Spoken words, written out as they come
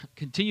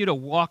continue to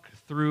walk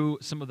through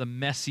some of the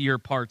messier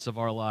parts of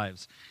our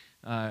lives.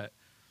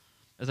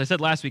 As I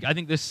said last week, I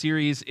think this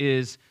series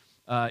is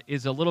a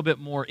little bit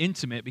more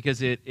intimate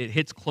because it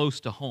hits close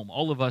to home.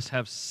 All of us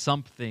have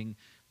something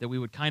that we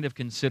would kind of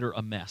consider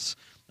a mess,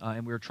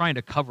 and we're trying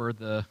to cover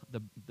the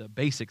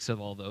basics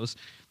of all those.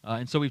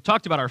 And so we've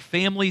talked about our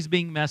families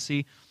being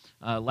messy.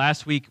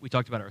 Last week we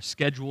talked about our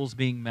schedules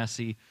being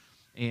messy,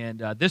 and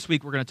this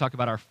week we're going to talk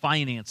about our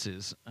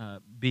finances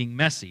being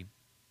messy.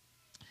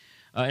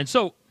 And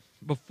so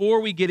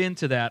before we get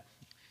into that,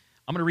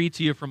 I'm going to read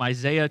to you from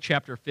Isaiah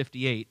chapter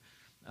 58.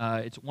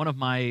 It's one of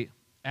my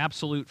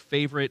absolute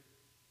favorite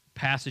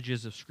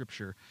passages of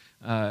Scripture,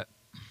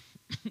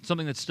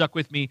 something that's stuck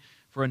with me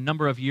for a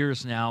number of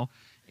years now.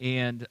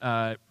 And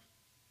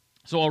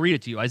so I'll read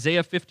it to you.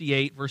 Isaiah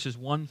 58, verses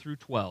 1 through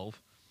 12.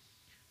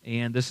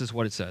 And this is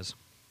what it says.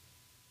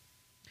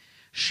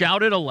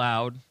 Shout it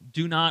aloud,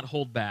 do not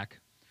hold back.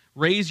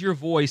 Raise your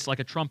voice like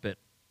a trumpet.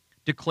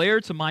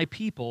 Declare to my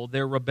people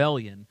their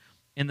rebellion,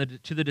 and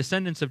to the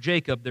descendants of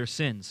Jacob their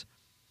sins.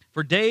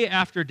 For day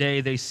after day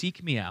they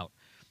seek me out.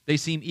 They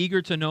seem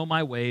eager to know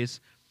my ways,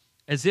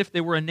 as if they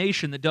were a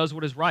nation that does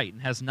what is right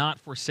and has not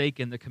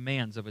forsaken the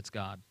commands of its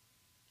God.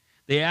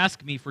 They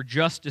ask me for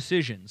just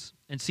decisions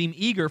and seem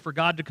eager for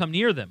God to come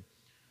near them.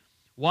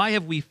 Why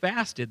have we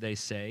fasted, they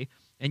say,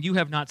 and you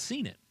have not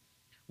seen it?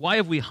 Why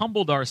have we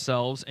humbled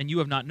ourselves and you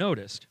have not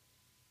noticed?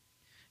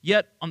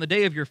 Yet on the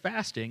day of your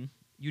fasting,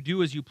 you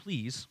do as you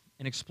please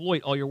and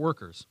exploit all your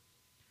workers.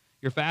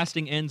 Your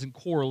fasting ends in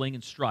quarreling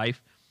and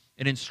strife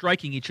and in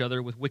striking each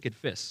other with wicked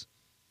fists.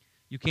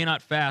 You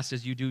cannot fast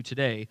as you do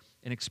today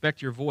and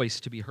expect your voice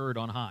to be heard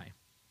on high.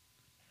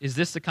 Is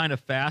this the kind of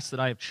fast that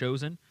I have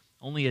chosen,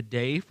 only a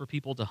day for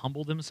people to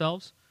humble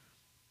themselves?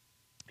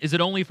 Is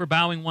it only for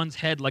bowing one's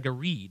head like a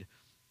reed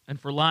and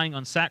for lying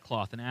on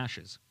sackcloth and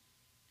ashes?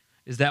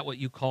 Is that what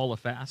you call a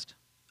fast,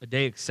 a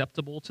day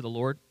acceptable to the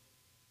Lord?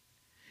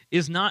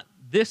 Is not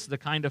this the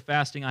kind of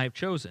fasting I have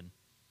chosen?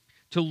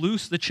 To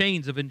loose the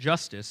chains of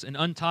injustice and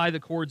untie the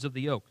cords of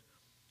the yoke,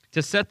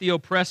 to set the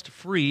oppressed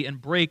free and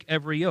break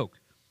every yoke?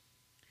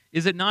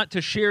 Is it not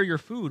to share your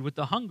food with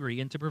the hungry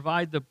and to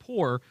provide the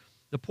poor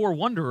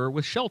wanderer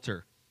with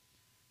shelter?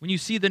 When you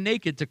see the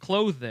naked, to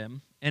clothe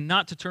them and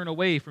not to turn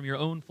away from your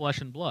own flesh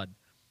and blood?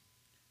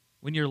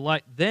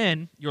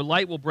 Then your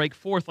light will break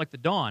forth like the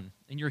dawn,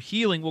 and your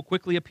healing will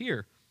quickly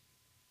appear.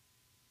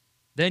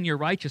 Then your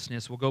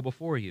righteousness will go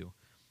before you,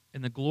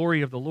 and the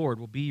glory of the Lord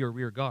will be your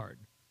rear guard.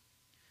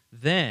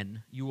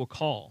 Then you will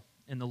call,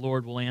 and the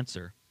Lord will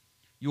answer.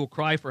 You will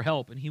cry for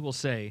help, and he will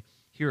say,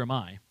 Here am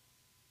I.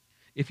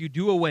 If you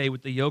do away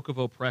with the yoke of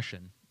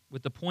oppression,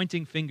 with the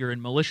pointing finger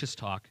and malicious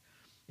talk,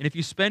 and if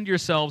you spend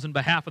yourselves in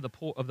behalf of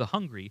the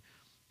hungry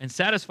and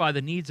satisfy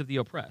the needs of the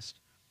oppressed,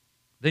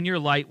 then your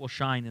light will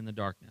shine in the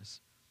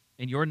darkness,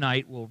 and your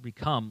night will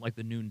become like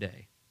the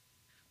noonday.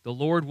 The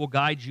Lord will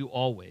guide you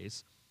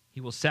always.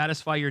 He will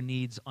satisfy your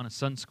needs on a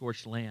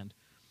sun-scorched land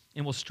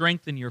and will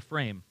strengthen your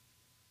frame.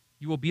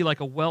 You will be like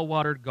a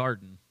well-watered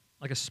garden,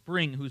 like a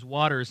spring whose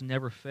waters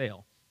never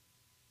fail.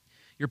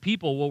 Your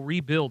people will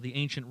rebuild the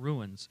ancient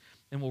ruins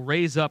and will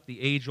raise up the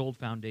age-old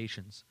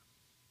foundations.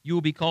 You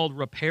will be called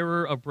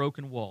repairer of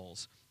broken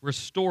walls,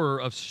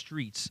 restorer of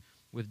streets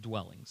with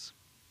dwellings.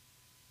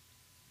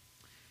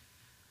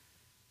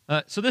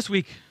 So this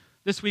week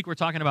we're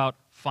talking about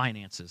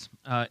finances.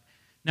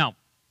 Now,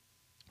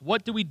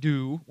 what do we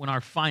do when our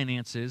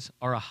finances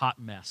are a hot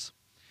mess?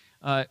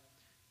 I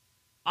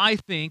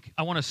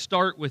want to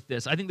start with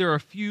this. I think there are a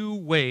few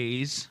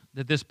ways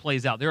that this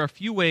plays out. There are a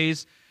few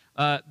ways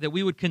that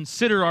we would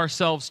consider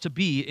ourselves to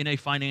be in a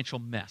financial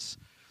mess.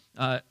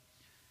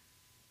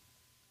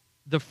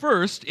 The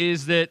first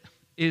is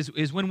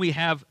when we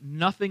have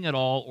nothing at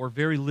all or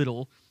very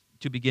little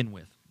to begin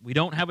with. We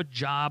don't have a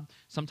job.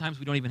 Sometimes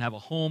we don't even have a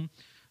home.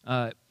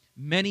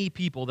 Many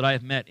people that I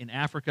have met in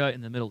Africa, in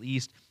the Middle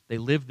East, they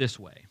live this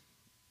way.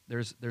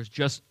 There's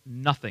just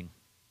nothing.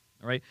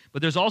 All right?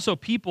 But there's also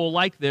people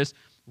like this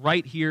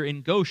right here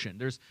in Goshen.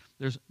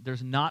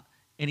 There's not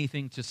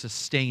anything to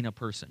sustain a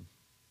person.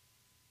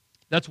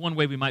 That's one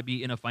way we might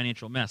be in a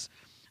financial mess.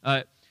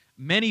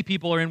 Many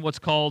people are in what's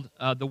called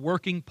the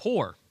working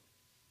poor.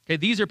 Okay,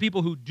 these are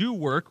people who do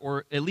work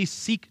or at least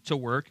seek to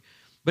work,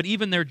 but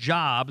even their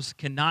jobs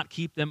cannot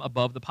keep them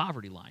above the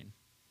poverty line.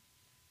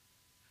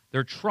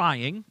 They're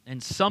trying,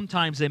 and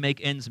sometimes they make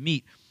ends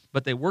meet,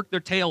 but they work their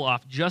tail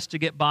off just to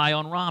get by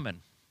on ramen.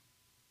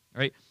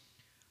 All right?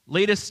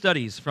 Latest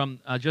studies from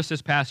just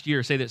this past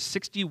year say that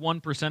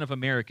 61% of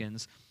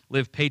Americans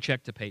live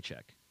paycheck to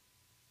paycheck.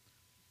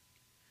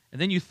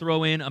 And then you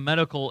throw in a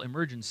medical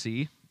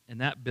emergency, and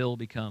that bill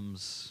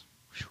becomes...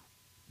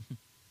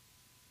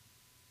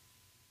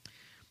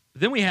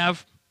 Then we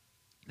have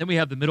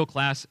the middle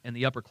class and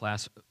the upper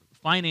class.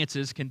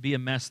 Finances can be a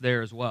mess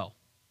there as well,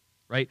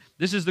 right?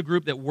 This is the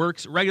group that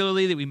works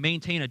regularly, that we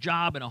maintain a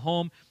job and a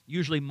home,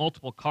 usually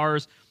multiple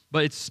cars,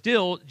 but it's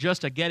still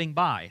just a getting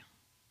by,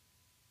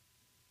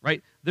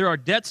 right? There are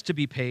debts to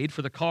be paid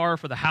for the car,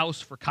 for the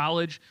house, for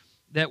college,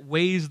 that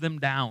weighs them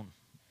down,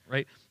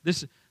 right?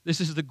 This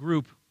is the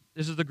group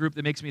this is the group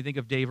that makes me think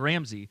of Dave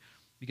Ramsey,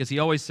 because he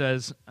always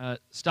says,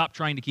 stop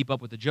trying to keep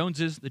up with the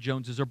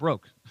Joneses are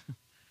broke.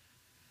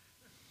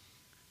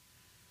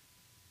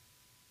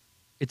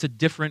 It's a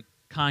different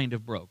kind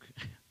of broke.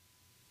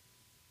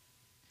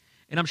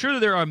 And I'm sure that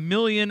there are a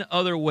million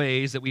other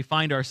ways that we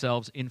find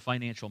ourselves in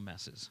financial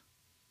messes,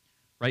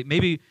 right?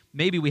 Maybe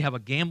we have a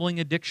gambling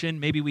addiction.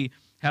 Maybe we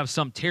have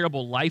some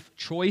terrible life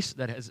choice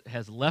that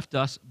has left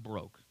us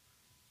broke.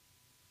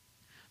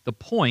 The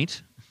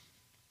point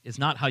is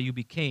not how you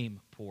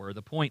became poor.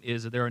 The point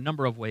is that there are a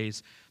number of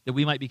ways that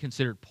we might be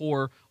considered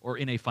poor or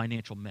in a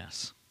financial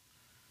mess.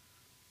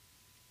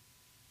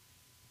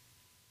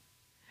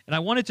 And I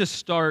wanted to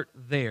start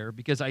there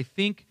because I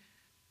think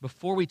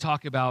before we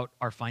talk about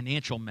our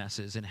financial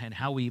messes and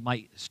how we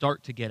might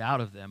start to get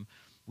out of them,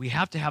 we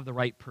have to have the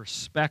right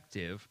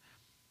perspective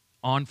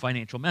on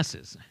financial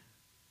messes.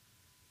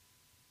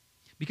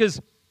 Because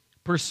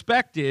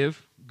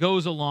perspective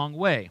goes a long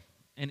way.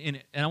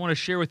 And I want to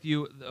share with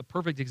you a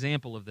perfect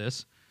example of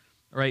this.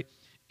 All right?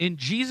 In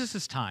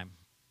Jesus' time,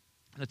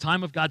 the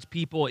time of God's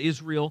people,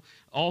 Israel,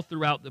 all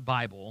throughout the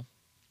Bible,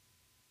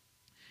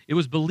 it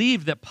was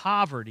believed that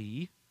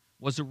poverty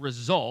was a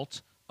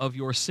result of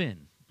your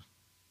sin.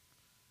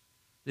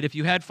 That if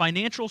you had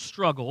financial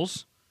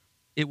struggles,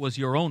 it was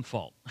your own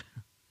fault.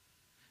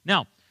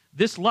 Now,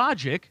 this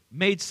logic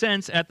made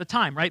sense at the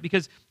time, right?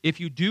 Because if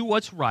you do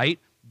what's right,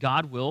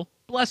 God will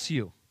bless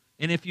you.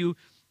 And if you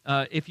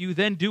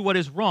then do what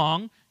is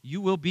wrong,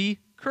 you will be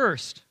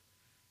cursed.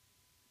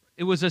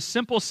 It was a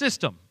simple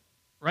system,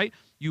 right?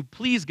 You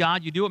please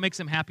God, you do what makes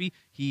him happy,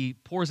 he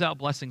pours out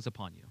blessings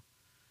upon you.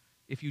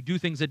 If you do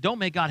things that don't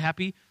make God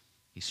happy,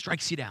 he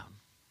strikes you down,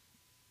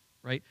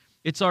 right?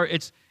 It's our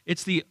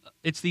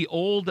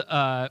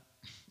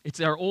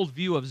old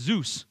view of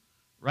Zeus,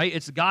 right?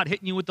 It's God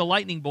hitting you with the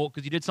lightning bolt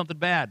because you did something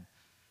bad,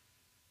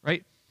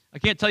 right? I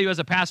can't tell you as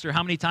a pastor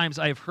how many times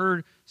I have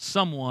heard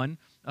someone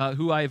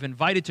who I have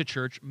invited to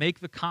church make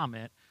the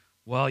comment,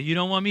 well, you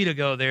don't want me to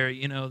go there,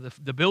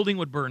 the building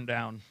would burn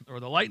down or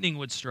the lightning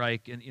would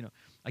strike, and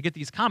I get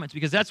these comments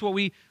because that's what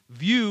we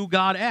view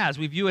God as.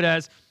 We view it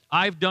as,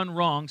 I've done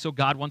wrong, so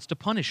God wants to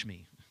punish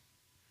me.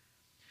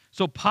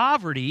 So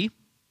poverty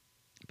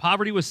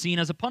was seen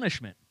as a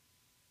punishment.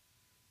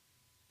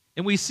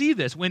 And we see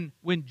this when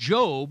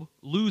Job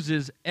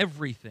loses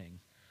everything.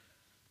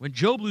 When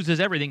Job loses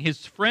everything,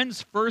 his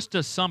friend's first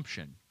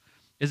assumption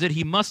is that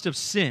he must have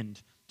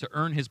sinned to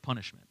earn his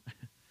punishment.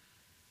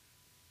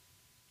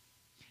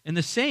 And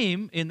the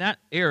same in that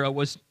era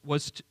was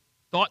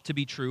thought to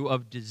be true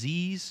of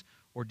disease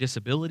or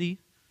disability.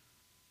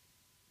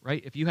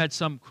 Right? If you had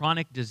some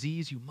chronic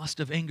disease, you must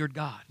have angered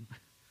God.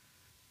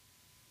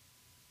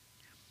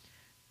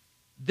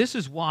 This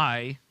is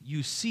why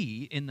you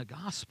see in the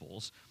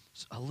Gospels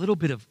a little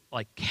bit of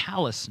like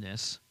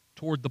callousness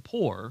toward the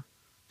poor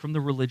from the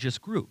religious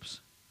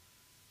groups.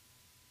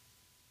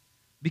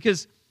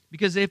 Because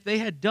if they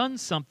had done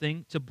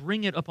something to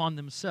bring it upon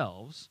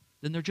themselves,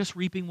 then they're just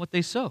reaping what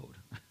they sowed.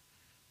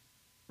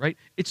 Right?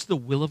 It's the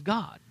will of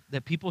God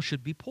that people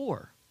should be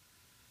poor.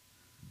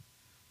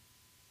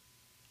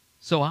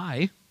 So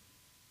I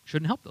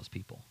shouldn't help those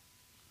people.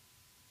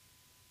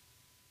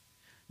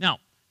 Now,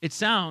 it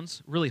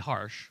sounds really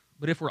harsh,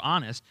 but if we're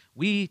honest,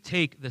 we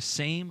take the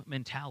same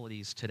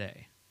mentalities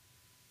today,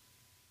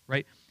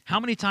 right? How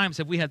many times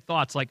have we had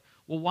thoughts like,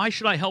 well, why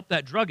should I help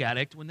that drug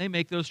addict when they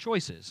make those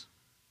choices?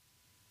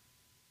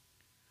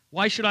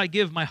 Why should I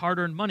give my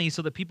hard-earned money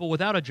so that people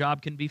without a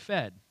job can be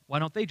fed? Why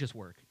don't they just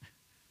work?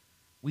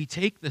 We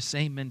take the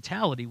same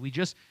mentality. We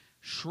just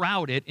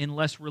shroud it in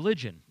less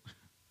religion.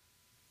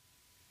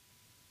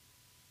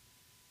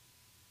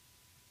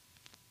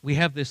 We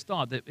have this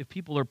thought that if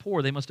people are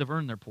poor, they must have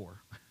earned their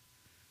poor.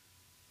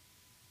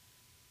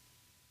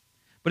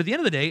 But at the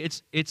end of the day,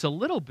 it's a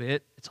little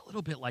bit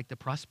like the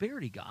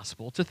prosperity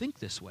gospel to think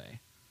this way.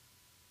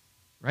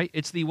 Right?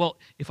 It's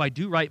if I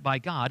do right by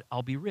God,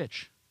 I'll be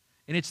rich.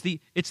 And it's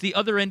the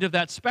other end of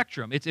that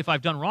spectrum. It's if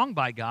I've done wrong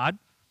by God,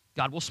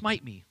 God will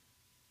smite me.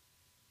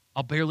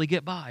 I'll barely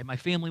get by. My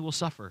family will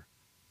suffer.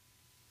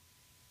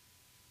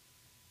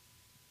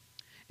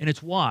 And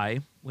it's why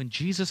when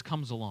Jesus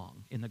comes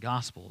along in the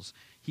Gospels,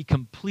 he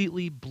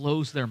completely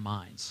blows their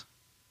minds.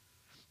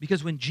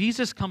 Because when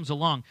Jesus comes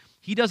along,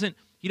 he doesn't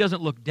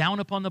look down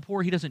upon the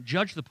poor. He doesn't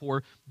judge the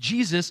poor.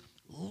 Jesus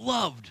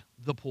loved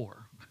the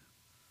poor.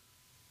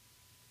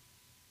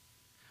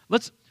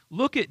 Let's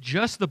look at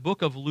just the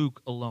book of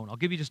Luke alone. I'll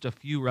give you just a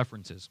few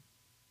references.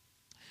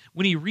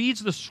 When he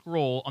reads the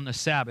scroll on the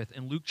Sabbath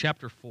in Luke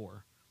chapter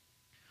 4,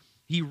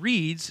 he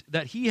reads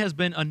that he has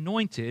been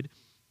anointed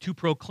to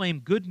proclaim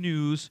good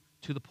news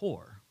to the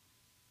poor.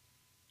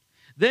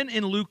 Then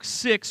in Luke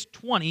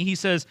 6:20, he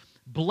says,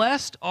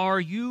 "Blessed are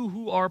you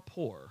who are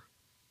poor,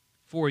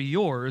 for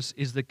yours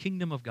is the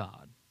kingdom of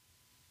God."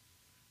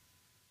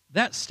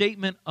 That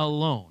statement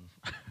alone,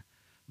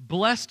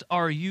 "Blessed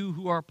are you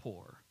who are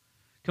poor,"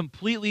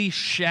 completely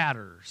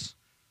shatters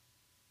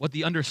what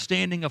the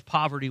understanding of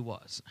poverty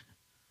was.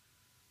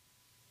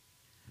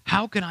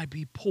 How can I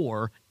be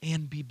poor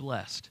and be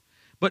blessed?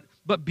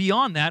 But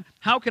beyond that,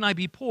 how can I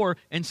be poor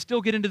and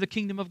still get into the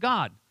kingdom of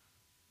God?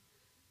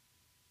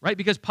 Right?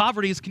 Because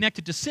poverty is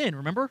connected to sin,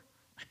 remember?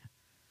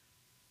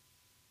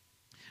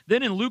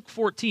 Then in Luke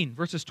 14,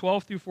 verses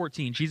 12 through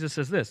 14, Jesus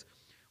says this,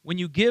 when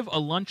you give a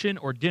luncheon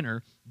or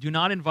dinner, do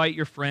not invite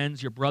your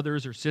friends, your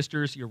brothers or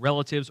sisters, your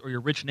relatives, or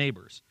your rich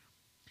neighbors.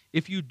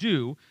 If you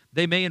do,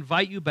 they may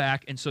invite you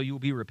back, and so you will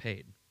be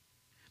repaid.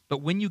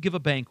 But when you give a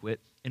banquet,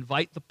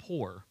 invite the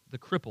poor, the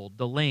crippled,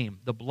 the lame,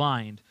 the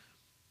blind,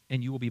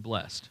 and you will be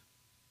blessed.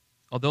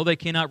 Although they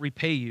cannot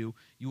repay you,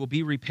 you will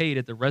be repaid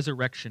at the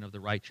resurrection of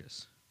the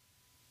righteous.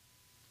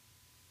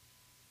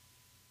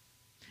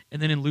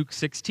 And then in Luke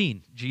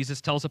 16,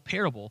 Jesus tells a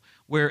parable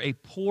where a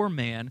poor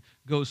man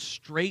goes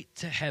straight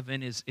to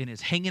heaven and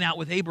is hanging out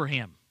with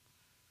Abraham.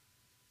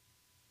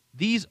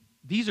 These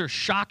are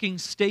shocking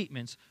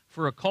statements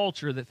for a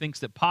culture that thinks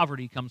that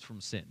poverty comes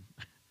from sin.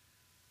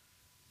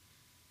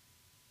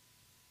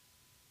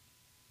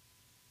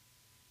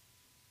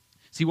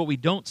 See, what we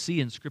don't see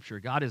in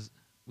Scripture,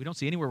 we don't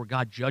see anywhere where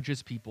God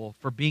judges people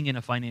for being in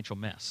a financial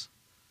mess.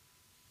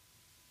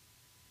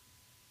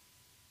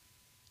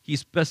 He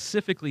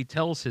specifically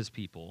tells his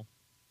people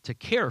to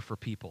care for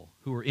people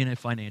who are in a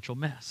financial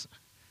mess.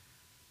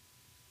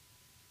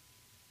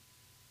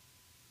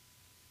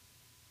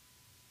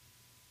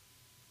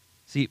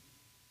 See,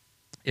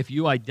 if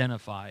you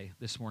identify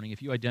this morning,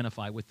 if you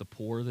identify with the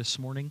poor this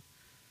morning,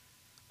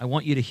 I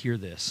want you to hear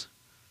this.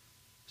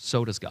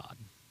 So does God.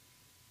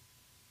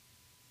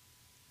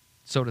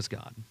 So does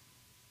God.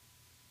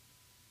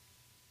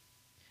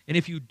 And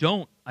if you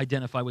don't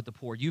identify with the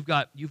poor, you've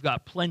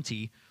got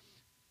plenty.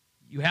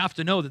 You have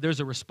to know that there's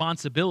a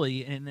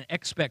responsibility and an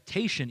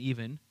expectation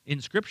even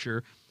in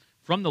Scripture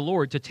from the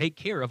Lord to take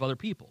care of other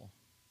people.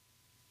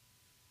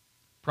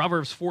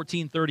 Proverbs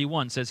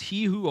 14:31 says,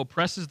 he who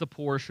oppresses the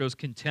poor shows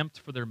contempt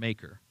for their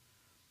maker,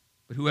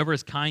 but whoever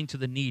is kind to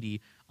the needy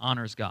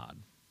honors God.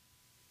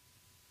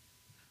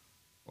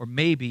 Or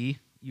maybe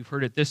you've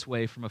heard it this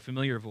way from a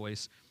familiar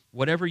voice,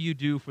 whatever you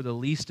do for the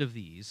least of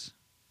these,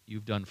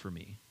 you've done for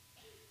me.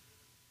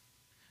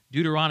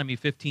 Deuteronomy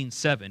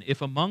 15:7,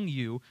 if among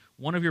you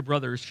one of your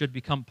brothers should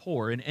become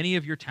poor in any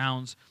of your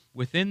towns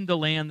within the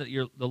land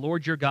that the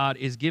Lord your God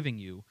is giving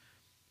you,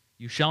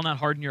 you shall not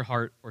harden your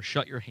heart or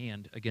shut your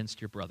hand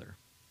against your brother.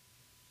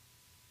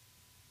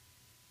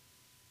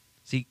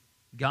 See,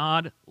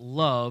 God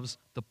loves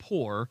the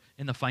poor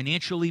and the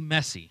financially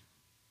messy,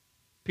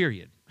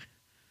 period.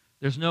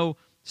 There's no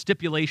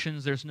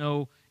stipulations, there's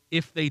no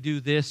if they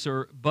do this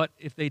or but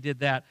if they did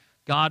that.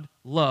 God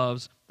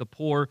loves the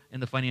poor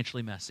and the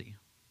financially messy.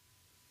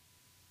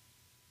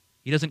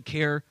 He doesn't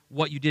care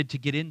what you did to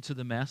get into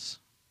the mess.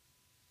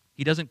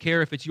 He doesn't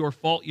care if it's your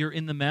fault you're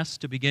in the mess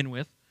to begin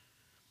with.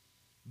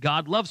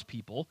 God loves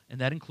people, and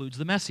that includes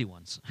the messy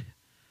ones.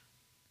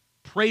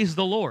 Praise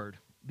the Lord,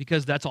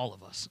 because that's all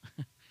of us.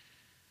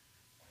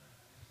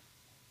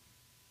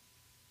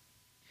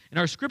 And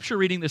our scripture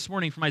reading this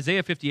morning from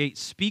Isaiah 58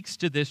 speaks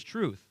to this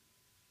truth.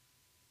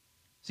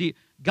 See,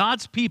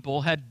 God's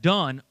people had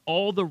done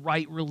all the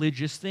right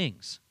religious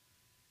things.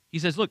 He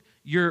says, look,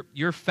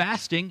 you're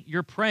fasting,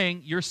 you're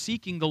praying, you're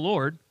seeking the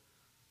Lord,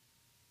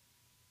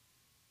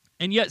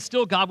 and yet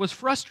still God was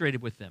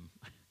frustrated with them.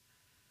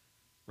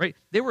 Right?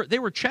 They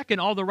were checking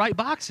all the right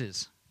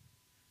boxes.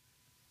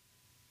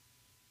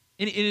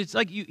 And it's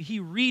like he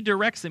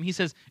redirects them. He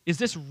says, is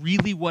this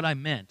really what I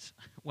meant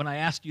when I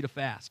asked you to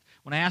fast?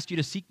 When I asked you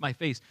to seek my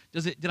face?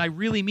 Did I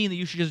really mean that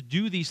you should just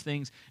do these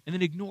things and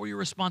then ignore your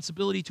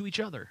responsibility to each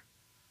other?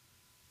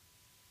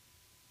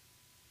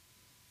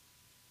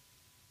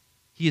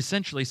 He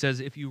essentially says,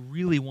 if you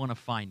really want to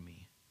find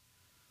me,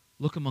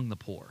 look among the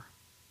poor.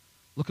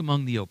 Look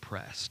among the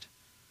oppressed.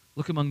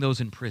 Look among those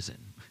in prison.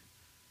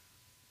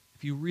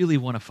 If you really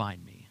want to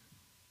find me,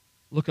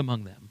 look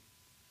among them.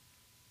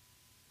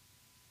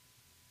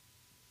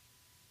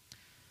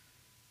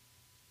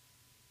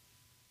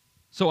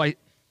 So I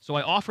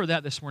offer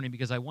that this morning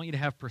because I want you to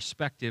have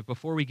perspective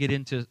before we get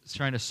into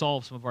trying to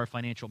solve some of our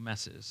financial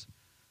messes.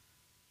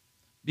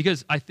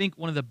 Because I think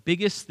one of the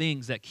biggest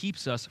things that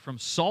keeps us from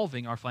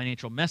solving our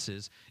financial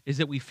messes is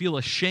that we feel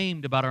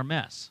ashamed about our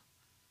mess.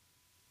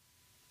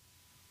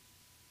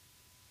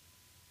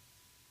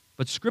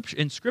 But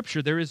in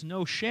Scripture, there is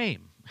no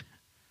shame.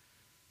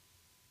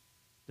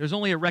 There's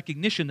only a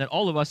recognition that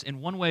all of us,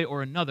 in one way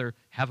or another,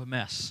 have a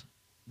mess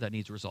that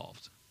needs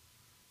resolved.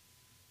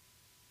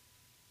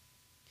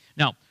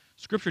 Now,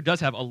 Scripture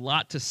does have a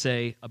lot to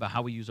say about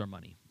how we use our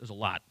money. There's a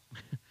lot.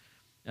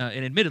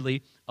 And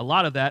admittedly, a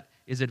lot of that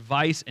is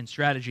advice and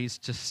strategies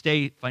to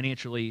stay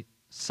financially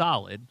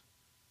solid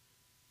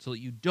so that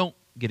you don't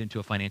get into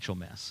a financial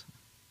mess.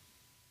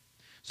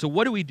 So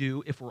what do we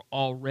do if we're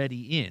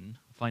already in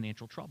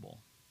financial trouble?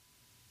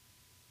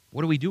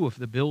 What do we do if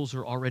the bills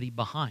are already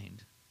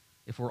behind?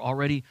 If we're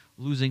already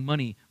losing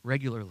money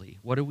regularly?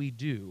 What do we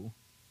do?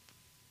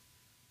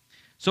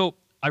 So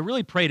I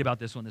really prayed about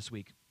this one this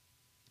week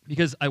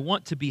because I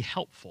want to be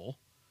helpful,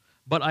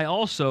 but I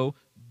also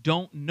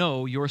don't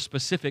know your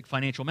specific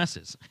financial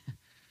messes.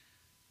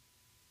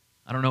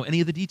 I don't know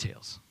any of the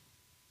details.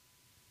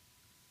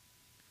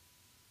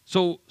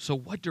 So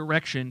what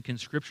direction can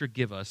Scripture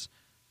give us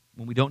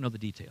when we don't know the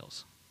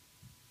details?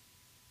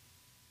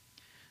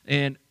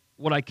 And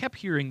what I kept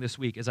hearing this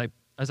week as I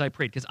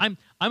prayed, because I'm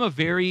a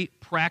very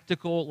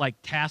practical, like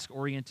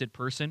task-oriented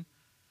person.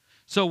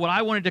 So what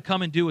I wanted to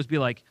come and do was be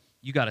like,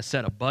 you got to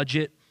set a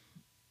budget.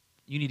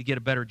 You need to get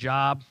a better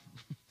job,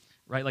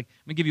 right? Like,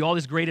 I'm going to give you all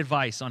this great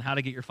advice on how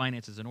to get your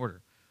finances in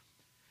order.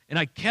 And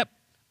I kept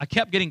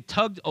getting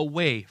tugged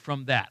away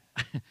from that.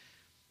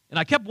 And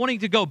I kept wanting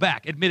to go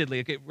back, admittedly,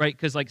 okay, right?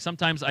 Because like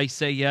sometimes I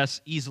say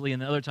yes easily,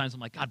 and the other times I'm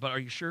like, God, but are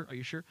you sure? Are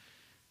you sure?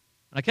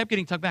 And I kept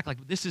getting tugged back,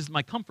 like, this is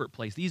my comfort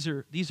place. These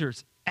are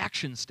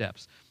action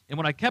steps. And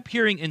what I kept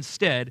hearing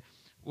instead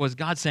was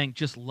God saying,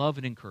 just love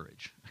and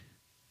encourage.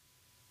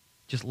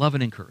 Just love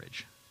and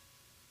encourage.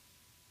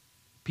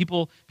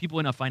 People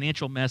in a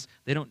financial mess,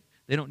 they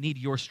don't need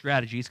your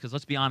strategies, because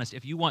let's be honest,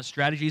 if you want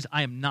strategies,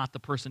 I am not the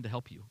person to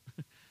help you.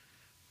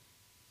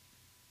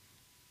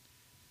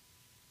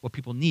 What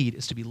people need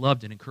is to be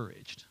loved and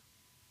encouraged.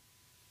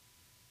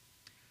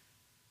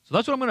 So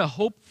that's what I'm going to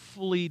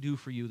hopefully do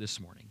for you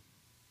this morning.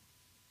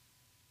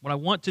 What I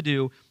want to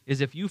do is,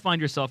 if you find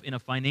yourself in a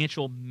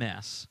financial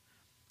mess,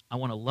 I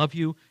want to love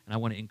you and I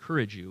want to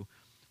encourage you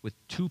with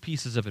two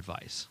pieces of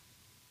advice.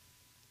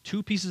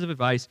 Two pieces of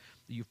advice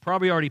that you've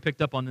probably already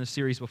picked up on this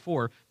series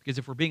before, because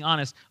if we're being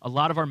honest, a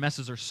lot of our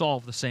messes are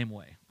solved the same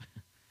way.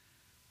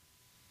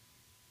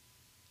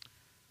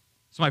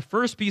 So my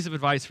first piece of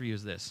advice for you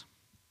is this.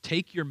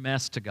 Take your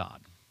mess to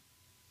God.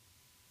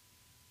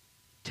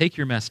 Take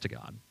your mess to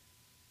God.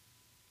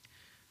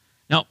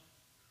 Now,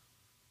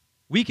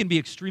 we can be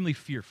extremely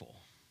fearful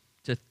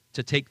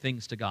to take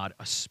things to God,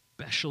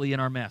 especially in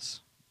our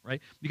mess,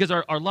 right? Because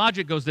our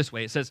logic goes this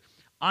way. It says,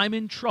 I'm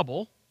in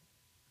trouble,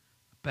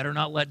 better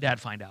not let Dad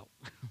find out.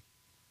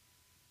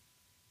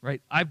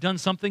 Right? I've done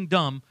something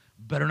dumb,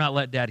 better not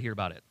let Dad hear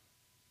about it.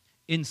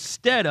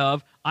 Instead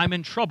of, I'm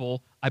in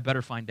trouble, I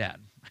better find Dad.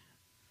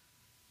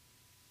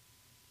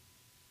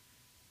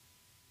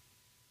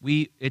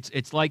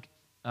 It's like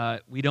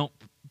we don't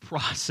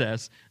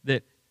process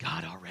that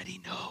God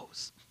already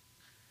knows.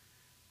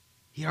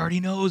 He already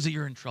knows that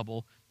you're in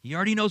trouble. He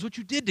already knows what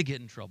you did to get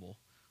in trouble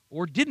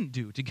or didn't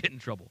do to get in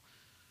trouble.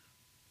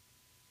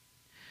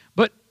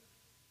 But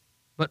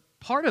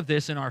part of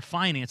this in our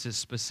finances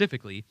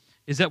specifically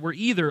is that we're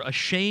either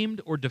ashamed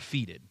or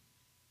defeated.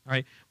 All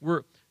right?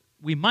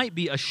 We might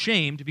be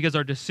ashamed because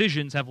our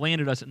decisions have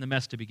landed us in the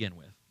mess to begin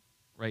with.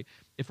 Right?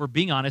 If we're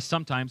being honest,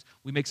 sometimes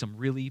we make some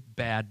really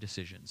bad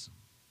decisions.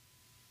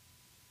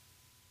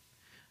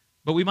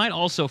 But we might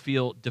also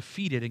feel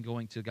defeated in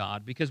going to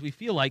God because we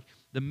feel like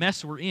the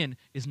mess we're in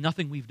is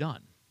nothing we've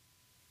done.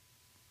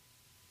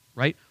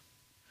 Right?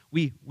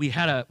 We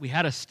had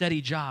a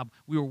steady job.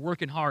 We were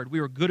working hard. We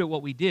were good at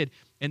what we did,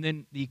 and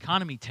then the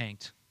economy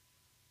tanked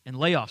and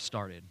layoffs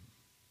started.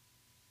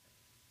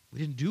 We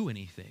didn't do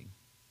anything.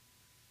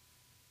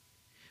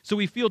 So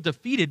we feel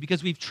defeated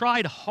because we've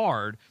tried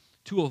hard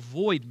to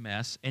avoid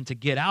mess and to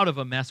get out of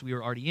a mess we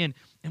were already in.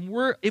 And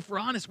if we're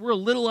honest, we're a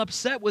little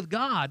upset with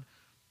God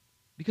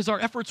because our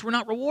efforts were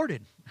not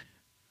rewarded.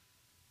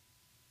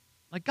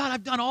 Like, God,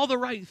 I've done all the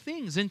right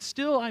things and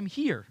still I'm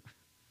here.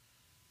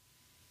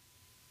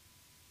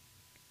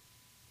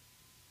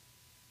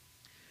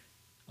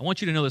 I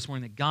want you to know this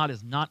morning that God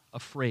is not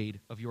afraid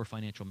of your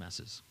financial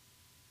messes.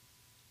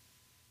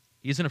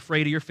 He isn't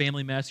afraid of your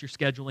family mess, your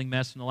scheduling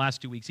mess from the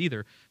last 2 weeks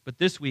either. But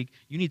this week,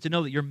 you need to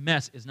know that your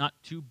mess is not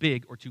too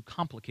big or too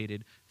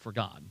complicated for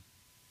God.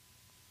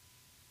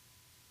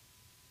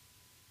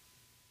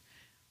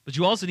 But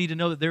you also need to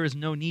know that there is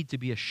no need to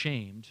be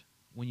ashamed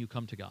when you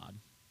come to God.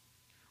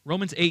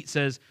 Romans 8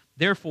 says,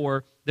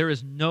 therefore, there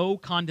is no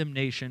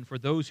condemnation for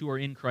those who are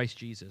in Christ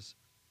Jesus.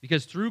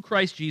 Because through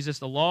Christ Jesus,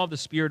 the law of the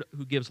Spirit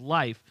who gives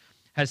life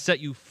has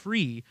set you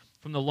free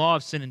from the law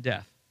of sin and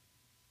death.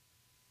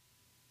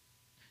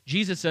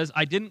 Jesus says,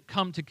 I didn't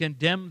come to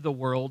condemn the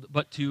world,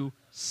 but to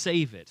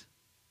save it,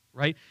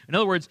 right? In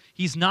other words,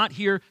 he's not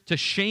here to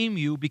shame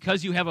you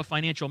because you have a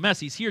financial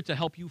mess. He's here to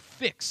help you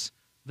fix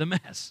the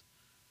mess,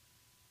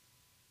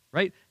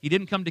 right? He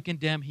didn't come to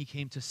condemn, he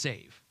came to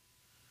save.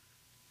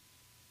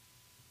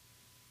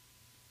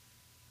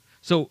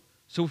 So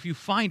if you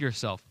find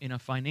yourself in a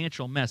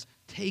financial mess,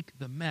 take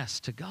the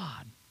mess to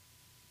God.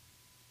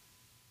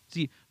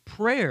 See,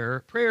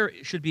 prayer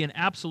should be an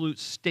absolute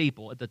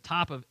staple at the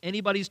top of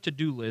anybody's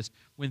to-do list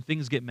when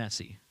things get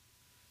messy.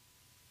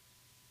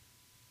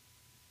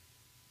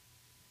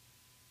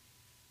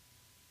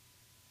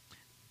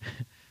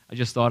 I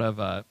just thought of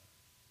a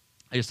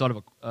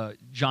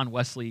John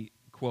Wesley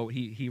quote.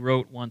 He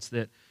wrote once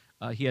that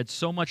he had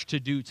so much to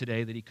do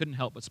today that he couldn't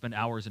help but spend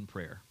hours in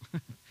prayer.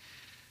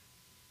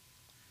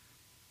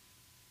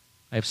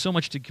 I have so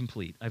much to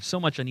complete. I have so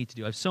much I need to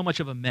do. I have so much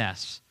of a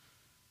mess.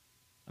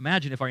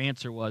 Imagine if our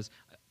answer was,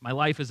 my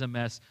life is a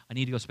mess, I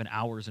need to go spend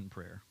hours in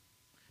prayer.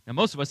 Now,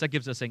 most of us, that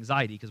gives us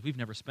anxiety because we've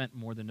never spent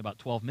more than about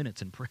 12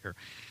 minutes in prayer.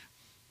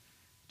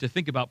 To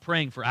think about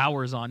praying for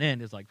hours on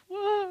end is like,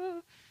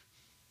 whoa.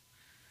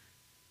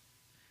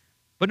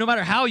 But no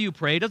matter how you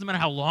pray, it doesn't matter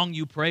how long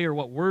you pray or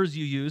what words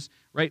you use,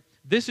 right?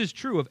 This is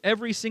true of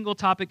every single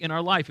topic in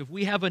our life. If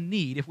we have a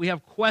need, if we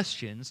have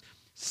questions,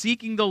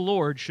 seeking the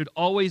Lord should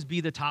always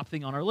be the top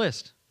thing on our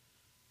list.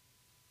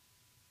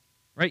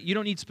 Right? You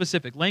don't need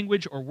specific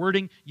language or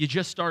wording. You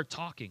just start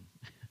talking.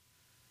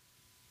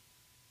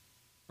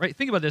 Right?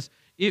 Think about this.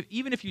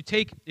 Even if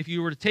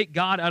you were to take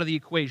God out of the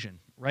equation,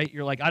 right?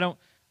 You're like, I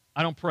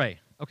don't pray.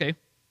 Okay.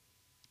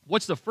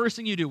 What's the first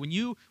thing you do? When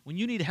you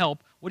need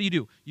help, what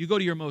do? You go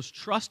to your most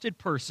trusted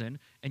person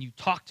and you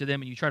talk to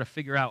them and you try to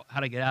figure out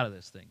how to get out of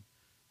this thing.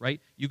 Right?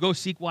 You go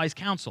seek wise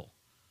counsel.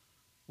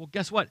 Well,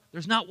 guess what?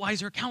 There's not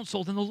wiser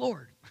counsel than the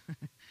Lord.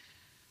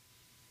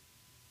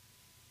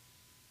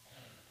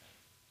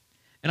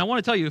 And I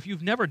want to tell you, if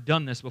you've never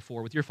done this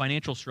before with your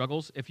financial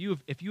struggles, if you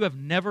have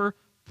never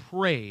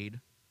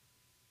prayed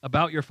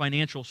about your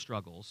financial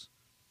struggles,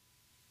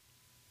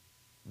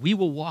 we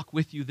will walk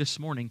with you this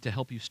morning to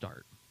help you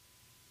start.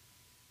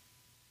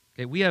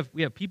 Okay, we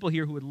have people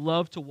here who would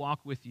love to walk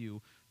with you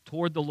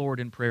toward the Lord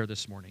in prayer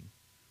this morning.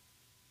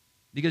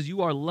 Because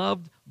you are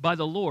loved by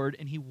the Lord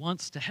and He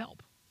wants to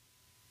help.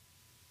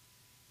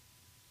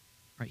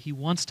 Right? He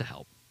wants to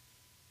help.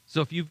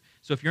 So if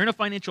you're in a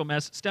financial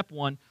mess, step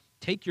one,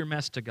 take your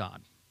mess to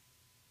God.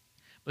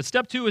 But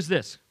step two is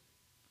this.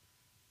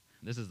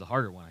 This is the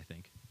harder one, I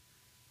think.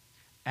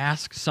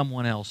 Ask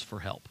someone else for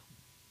help.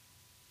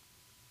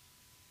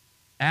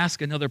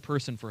 Ask another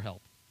person for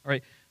help. All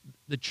right?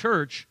 The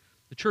church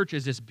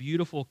is this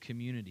beautiful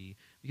community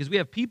because we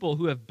have people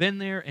who have been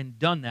there and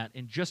done that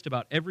in just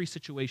about every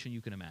situation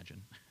you can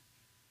imagine.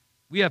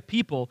 We have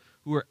people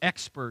who are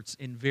experts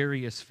in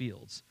various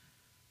fields.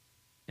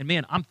 And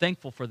man, I'm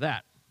thankful for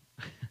that.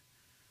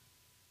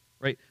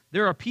 Right?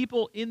 There are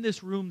people in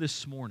this room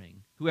this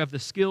morning who have the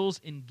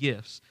skills and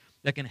gifts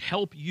that can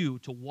help you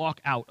to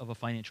walk out of a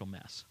financial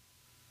mess.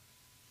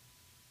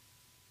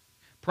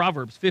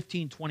 Proverbs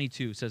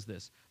 15:22 says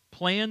this,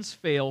 "Plans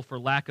fail for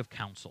lack of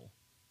counsel,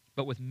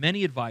 but with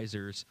many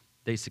advisors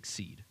they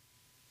succeed."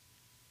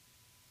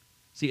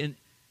 See, and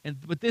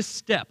with this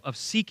step of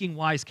seeking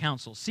wise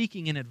counsel,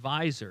 seeking an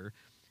advisor,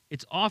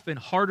 it's often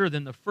harder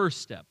than the first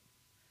step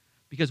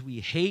because we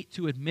hate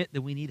to admit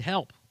that we need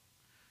help.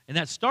 And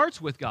that starts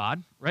with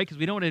God, right? Because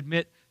we don't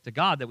admit to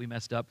God that we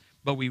messed up,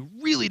 but we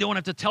really don't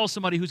have to tell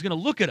somebody who's going to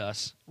look at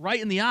us right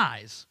in the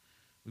eyes.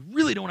 We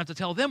really don't have to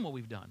tell them what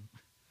we've done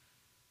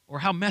or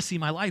how messy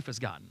my life has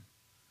gotten.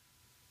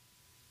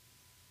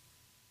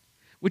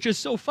 Which is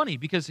so funny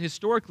because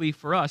historically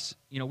for us,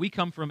 we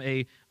come from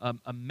a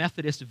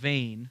Methodist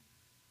vein,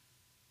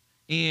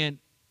 and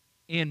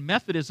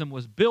Methodism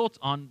was built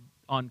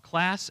on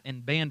class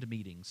and band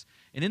meetings.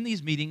 And in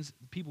these meetings,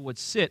 people would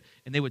sit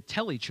and they would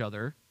tell each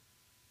other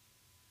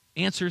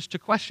answers to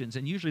questions.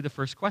 And usually the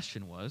first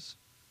question was,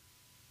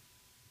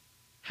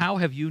 how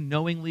have you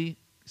knowingly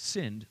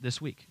sinned this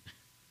week?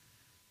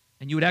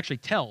 And you would actually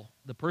tell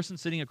the person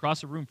sitting across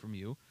the room from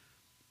you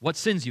what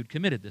sins you'd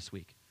committed this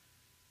week.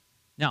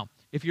 Now,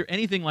 if you're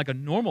anything like a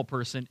normal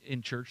person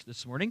in church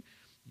this morning,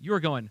 you're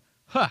going,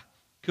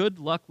 good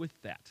luck with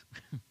that.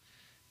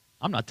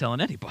 I'm not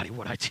telling anybody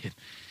what I did.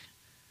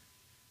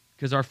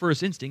 Because our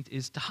first instinct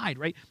is to hide,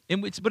 right?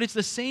 But it's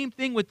the same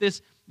thing with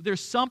this.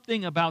 There's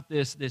something about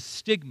this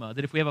stigma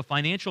that if we have a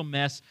financial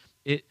mess,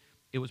 it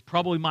was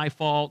probably my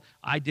fault.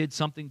 I did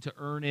something to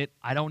earn it.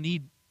 I don't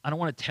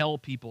want to tell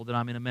people that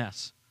I'm in a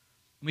mess.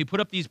 And we put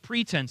up these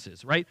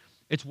pretenses, right?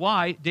 It's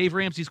why Dave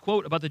Ramsey's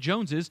quote about the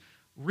Joneses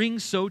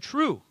rings so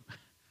true.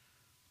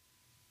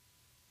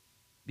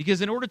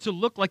 Because in order to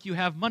look like you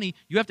have money,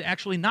 you have to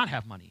actually not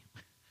have money.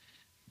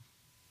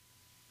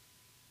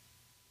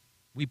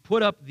 We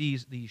put up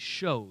these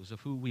shows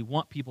of who we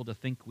want people to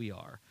think we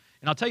are.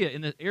 And I'll tell you,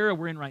 in the era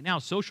we're in right now,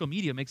 social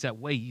media makes that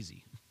way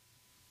easy.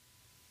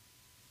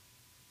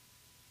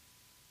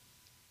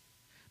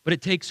 But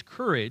it takes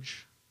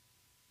courage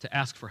to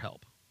ask for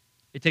help.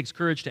 It takes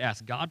courage to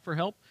ask God for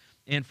help.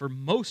 And for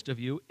most of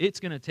you,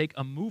 it's going to take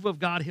a move of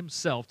God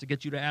Himself to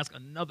get you to ask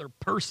another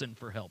person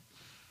for help.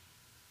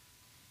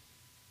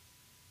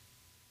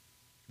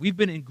 We've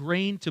been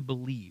ingrained to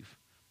believe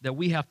that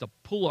we have to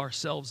pull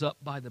ourselves up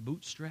by the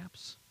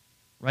bootstraps,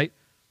 right?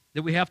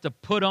 That we have to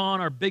put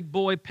on our big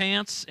boy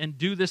pants and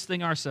do this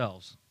thing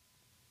ourselves.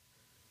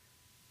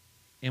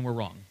 And we're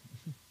wrong.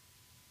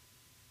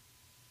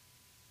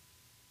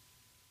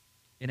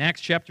 In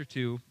Acts chapter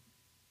 2,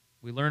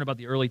 we learn about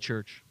the early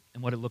church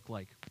and what it looked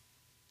like.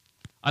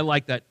 I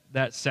like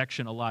that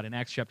section a lot in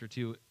Acts chapter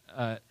 2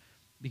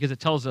 because it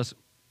tells us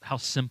how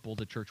simple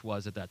the church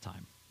was at that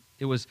time.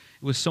 It was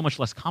so much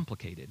less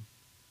complicated.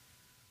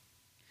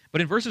 But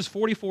in verses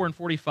 44 and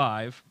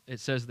 45, it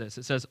says this.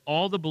 It says,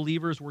 all the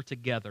believers were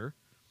together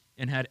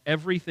and had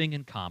everything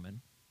in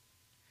common.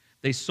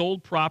 They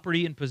sold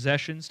property and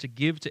possessions to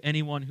give to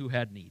anyone who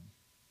had need.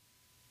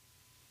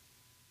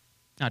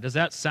 Now, does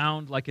that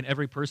sound like an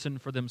every person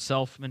for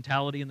themselves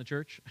mentality in the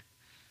church?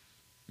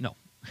 No.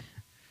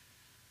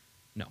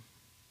 No.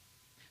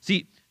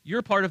 See,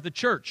 you're part of the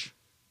church,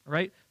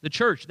 right? The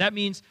church, that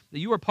means that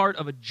you are part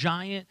of a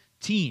giant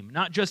team,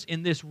 not just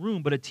in this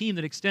room, but a team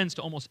that extends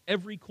to almost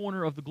every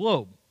corner of the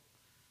globe.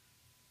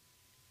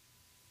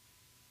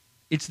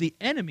 It's the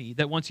enemy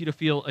that wants you to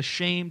feel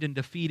ashamed and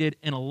defeated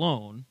and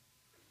alone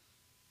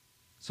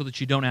so that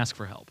you don't ask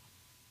for help,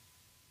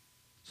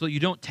 so that you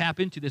don't tap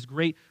into this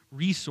great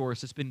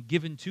resource that's been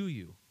given to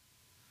you.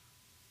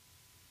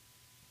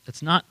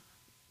 It's not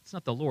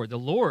the Lord. The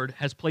Lord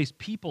has placed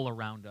people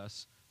around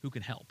us who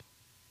can help.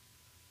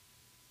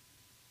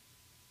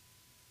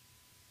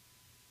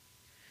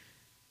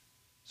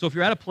 So if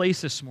you're at a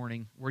place this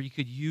morning where you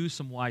could use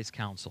some wise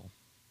counsel,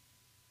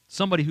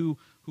 somebody who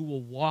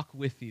will walk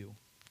with you,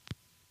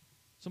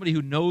 somebody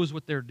who knows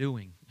what they're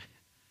doing,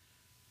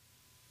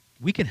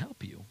 we can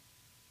help you.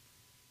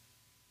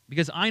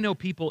 Because I know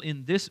people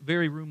in this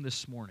very room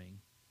this morning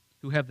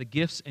who have the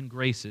gifts and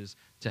graces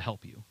to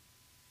help you.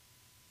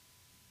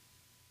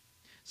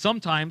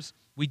 Sometimes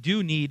we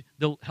do need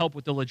the help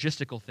with the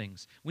logistical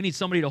things. We need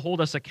somebody to hold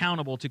us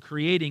accountable to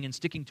creating and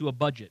sticking to a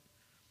budget.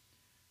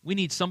 We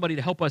need somebody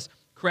to help us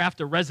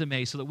craft a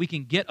resume so that we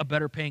can get a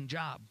better paying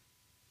job.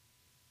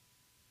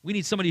 We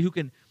need somebody who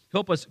can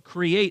help us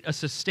create a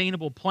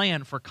sustainable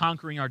plan for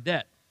conquering our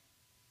debt.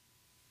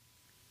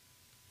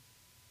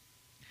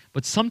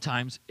 But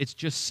sometimes it's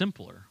just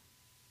simpler.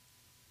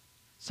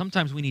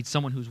 Sometimes we need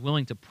someone who's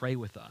willing to pray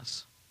with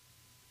us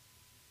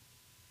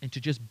and to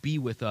just be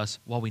with us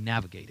while we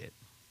navigate it.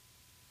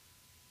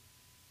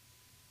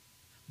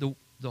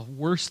 The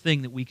worst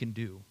thing that we can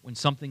do when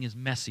something is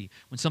messy,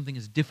 when something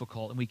is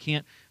difficult and we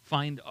can't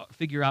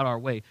figure out our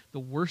way, the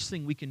worst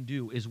thing we can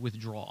do is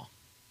withdraw.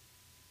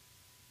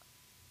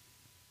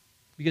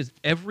 Because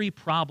every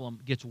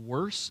problem gets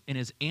worse and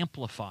is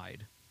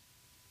amplified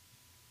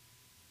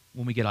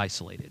when we get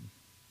isolated.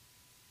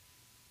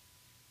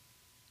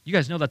 You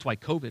guys know that's why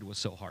COVID was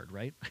so hard,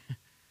 right?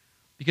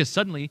 Because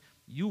suddenly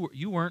you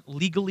weren't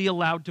legally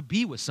allowed to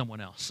be with someone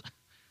else.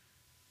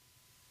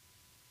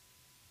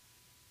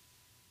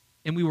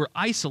 And we were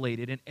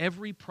isolated, and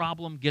every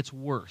problem gets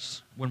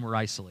worse when we're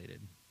isolated.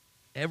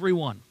 Every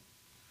one.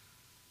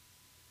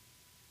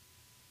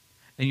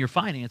 And your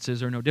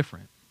finances are no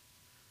different.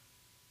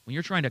 When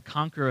you're trying to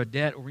conquer a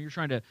debt or when you're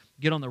trying to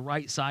get on the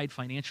right side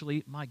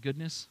financially, my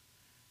goodness,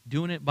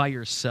 doing it by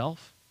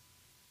yourself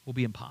will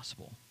be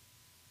impossible.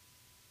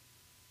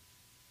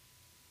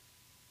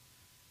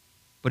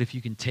 But if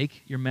you can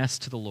take your mess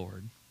to the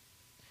Lord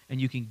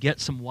and you can get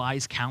some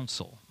wise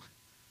counsel,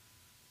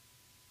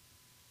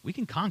 we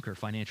can conquer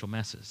financial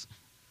messes.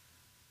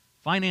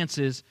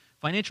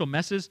 Financial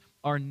messes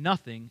are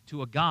nothing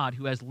to a God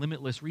who has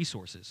limitless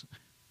resources.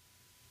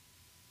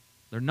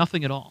 They're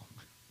nothing at all.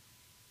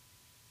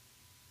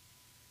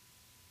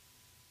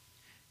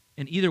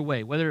 And either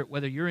way,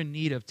 whether you're in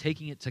need of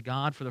taking it to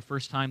God for the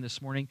first time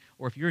this morning,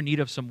 or if you're in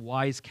need of some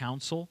wise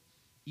counsel,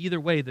 either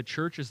way, the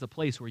church is the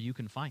place where you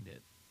can find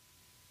it.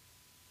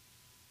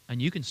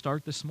 And you can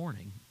start this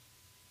morning.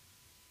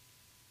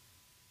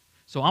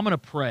 So I'm going to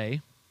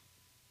pray.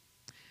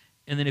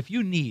 And then if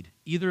you need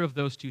either of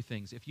those two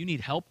things, if you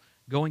need help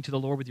going to the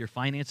Lord with your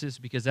finances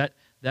because that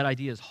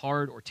idea is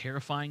hard or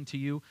terrifying to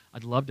you,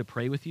 I'd love to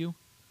pray with you.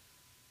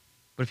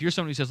 But if you're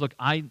someone who says, look,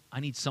 I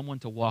need someone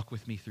to walk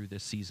with me through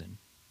this season,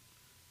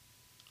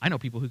 I know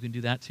people who can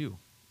do that too.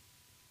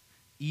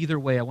 Either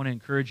way, I want to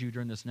encourage you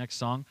during this next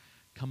song,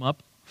 come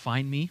up,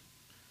 find me.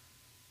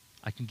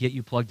 I can get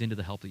you plugged into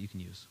the help that you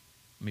can use.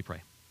 Let me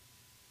pray.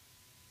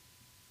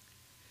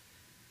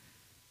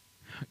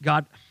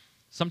 God,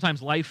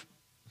 sometimes life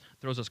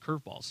throws us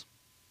curveballs.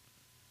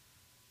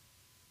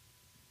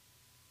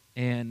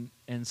 And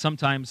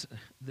sometimes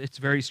it's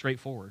very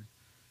straightforward.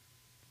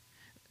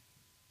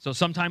 So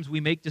sometimes we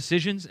make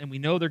decisions and we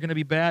know they're going to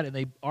be bad and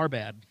they are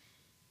bad.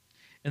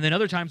 And then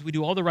other times we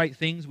do all the right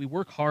things, we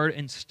work hard,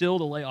 and still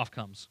the layoff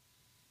comes.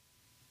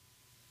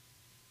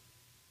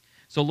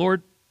 So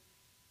Lord,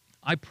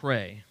 I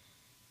pray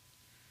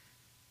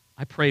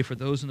for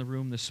those in the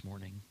room this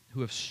morning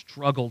who have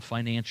struggled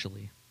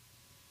financially,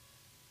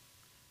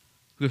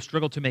 who have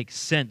struggled to make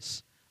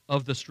sense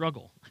of the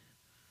struggle.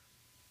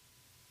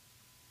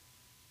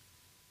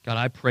 God,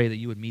 I pray that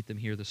you would meet them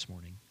here this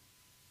morning,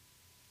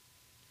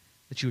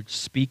 that you would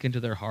speak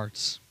into their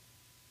hearts,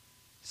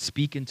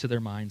 speak into their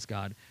minds,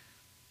 God.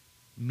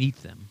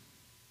 Meet them.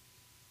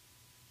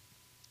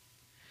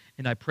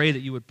 And I pray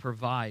that you would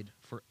provide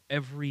for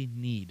every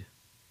need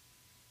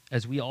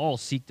as we all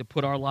seek to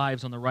put our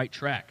lives on the right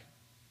track,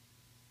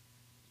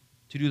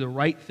 to do the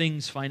right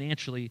things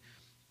financially,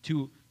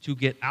 to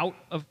get out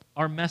of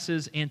our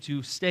messes and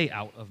to stay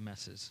out of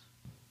messes.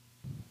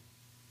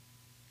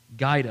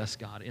 Guide us,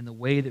 God, in the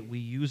way that we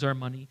use our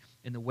money,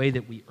 in the way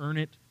that we earn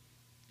it,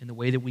 in the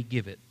way that we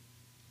give it.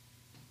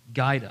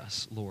 Guide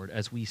us, Lord,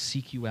 as we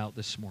seek you out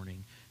this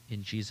morning.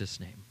 In Jesus'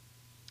 name,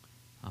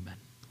 amen.